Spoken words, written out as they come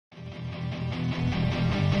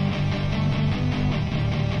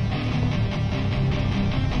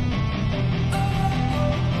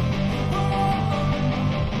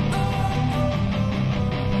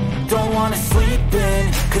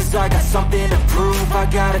cause I got something to prove. I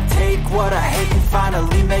gotta take what I hate and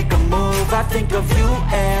finally make a move. I think of you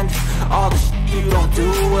and all the shit you don't do.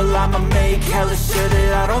 Well, I'ma make hella sure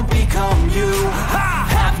that I don't become you. I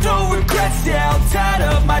have no regrets, yeah, I'll tie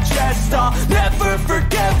up my chest. I'll never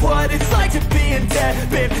forget what it's like to be in debt.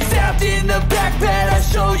 Been stabbed in the back bed, I'll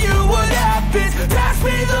show you what happens. Pass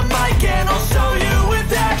me the mic and I'll show you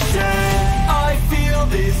with action. I feel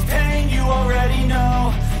this pain, you already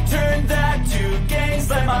know. Turn that to gains,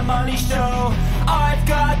 let my money show. I've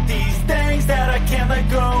got these things that I can't let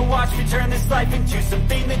go. Watch me turn this life into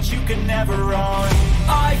something that you can never own.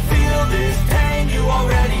 I feel this pain, you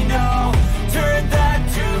already know. Turn that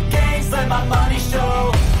to gains, let my money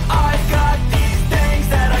show. I've got these things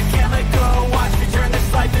that I can't let go. Watch me turn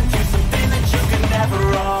this life into something that you can never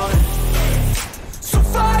own. So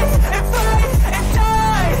fight and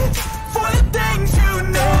die for the things you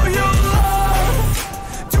know you love.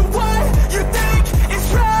 Do what you think is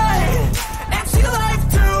right and see life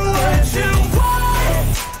do what you want.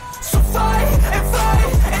 So fight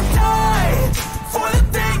and die for the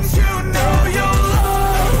things you know you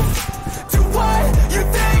love. Do what you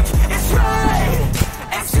think is right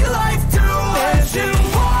and see life do what you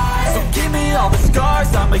want. So give me all the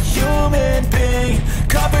scars, I'm a human being.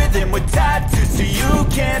 Cover them with tattoos so you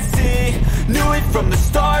can't see. Knew it from the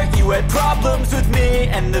start, you had problems with me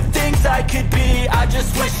and the things I could be, I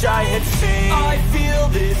just wish I had seen. I feel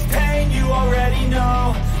this pain, you already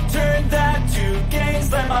know. Turn that to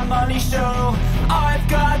gains, let my money show. I've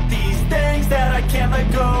got these things that I can't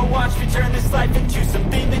let go. Watch me turn this life into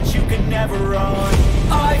something that you can never own.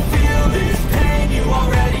 I feel this pain, you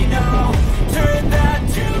already know. Turn that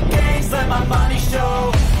to gains, let my money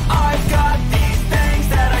show. I've got these things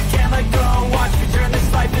that I can't let go. Watch me turn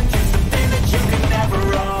this life into something that you can never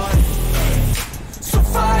own. So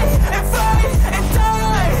fight and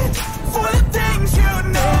die for the things you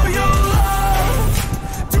know you love.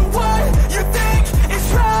 Do what you think is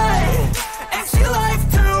right and see life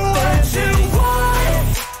do what you want.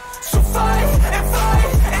 So fight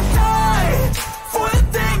and die for the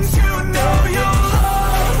things you know you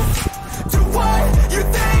love. Do what you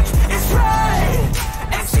think is right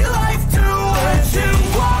and see life do what you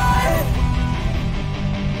want.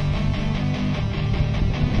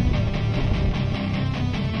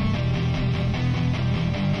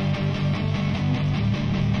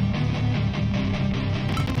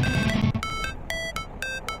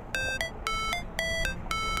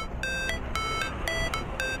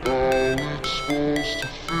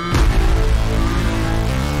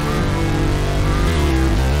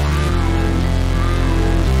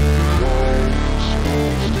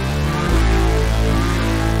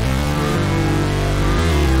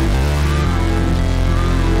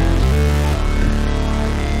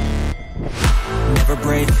 Never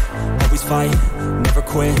break, always fight, never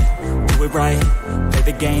quit, do it right, play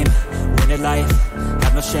the game, win it life,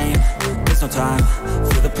 have no shame, there's no time,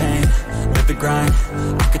 feel the pain, live the grind,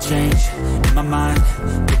 I could change, in my mind,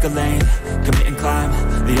 pick a lane, commit and climb,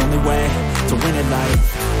 the only way to win it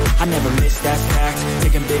life. I never miss, that's fact,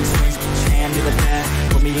 taking big swings, put your hand to the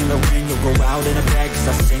bat, put me in the ring, you'll go out in a bag, cause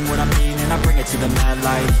I sing what I mean and I bring it to the mad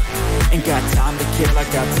light. Ain't got time to kill, I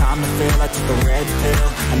got time to feel, I took a red pill,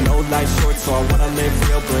 I know life's short so I wanna live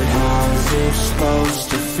real, but how's it supposed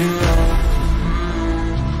to feel?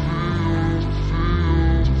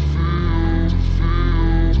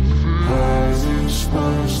 How's it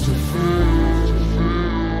supposed to feel?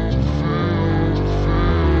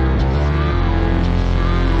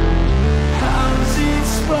 How's it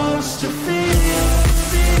supposed to feel?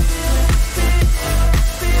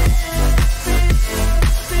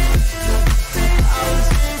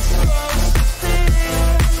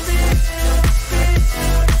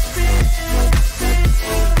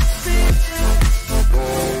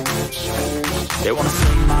 They wanna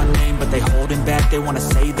say my name, but they holding back. They wanna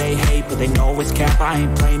say they hate, but they know it's cap. I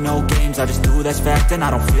ain't play no games, I just do that's fact. And I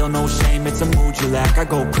don't feel no shame, it's a mood you lack. I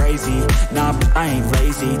go crazy, nah, but I ain't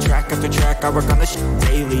lazy. Track after track, I work on this shit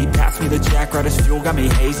daily. Pass me the jack, right as fuel, got me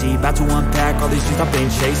hazy. About to unpack all these things I've been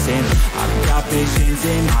chasing. I've got visions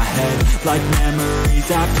in my head, like memories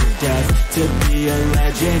after death. To be a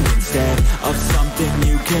legend instead of something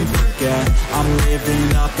you can forget. I'm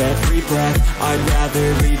living up every breath, I'd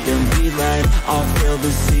rather lead than be led. I'll fill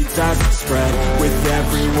the seats as I spread with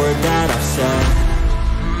every word that I've said.